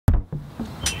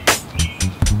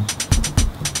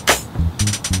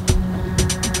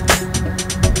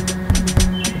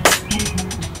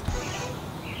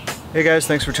Hey guys,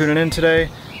 thanks for tuning in today.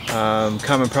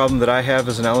 Common problem that I have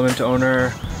as an Element owner,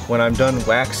 when I'm done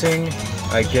waxing,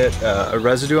 I get a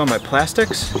residue on my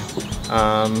plastics,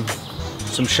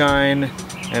 some shine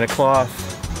and a cloth.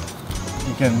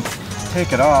 You can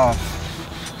take it off,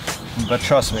 but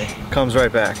trust me, it comes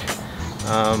right back.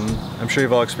 I'm sure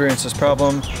you've all experienced this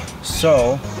problem,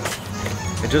 so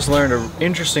I just learned an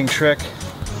interesting trick.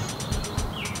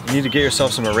 You need to get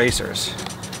yourself some erasers.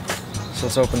 So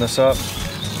let's open this up.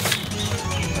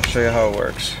 I'll show you how it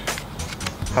works.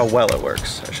 How well it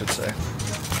works, I should say.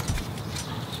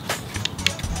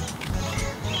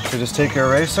 So just take your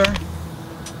eraser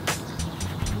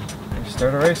and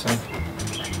start erasing.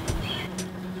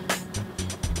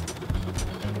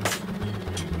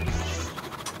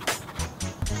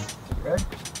 Okay.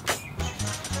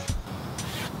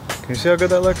 Can you see how good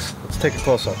that looks? Let's take a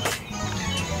close up.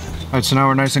 Alright, so now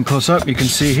we're nice and close up. You can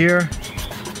see here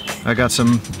I got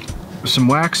some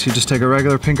wax. You just take a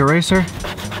regular pink eraser. I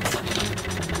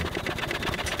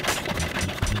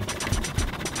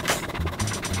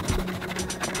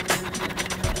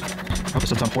hope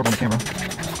this doesn't sound horrible on the camera.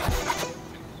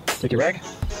 Take your rag.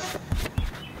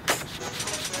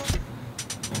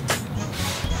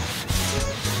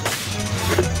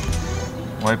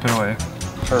 Wipe it away.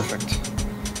 Perfect.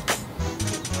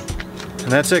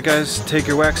 And that's it, guys. Take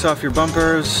your wax off your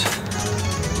bumpers.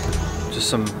 Just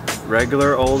some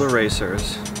regular old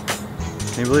erasers.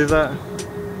 Can you believe that?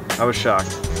 I was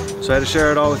shocked. So I had to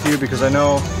share it all with you because I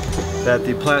know that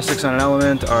the plastics on an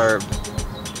Element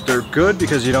they're good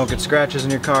because you don't get scratches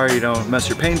in your car, you don't mess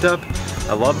your paint up.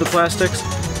 I love the plastics,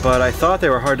 but I thought they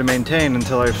were hard to maintain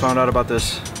until I found out about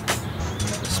this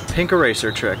pink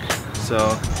eraser trick. So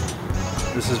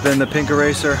this has been the pink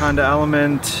eraser Honda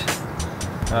Element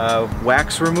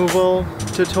wax removal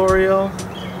tutorial.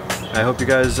 I hope you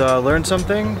guys learned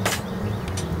something.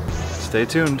 Stay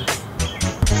tuned.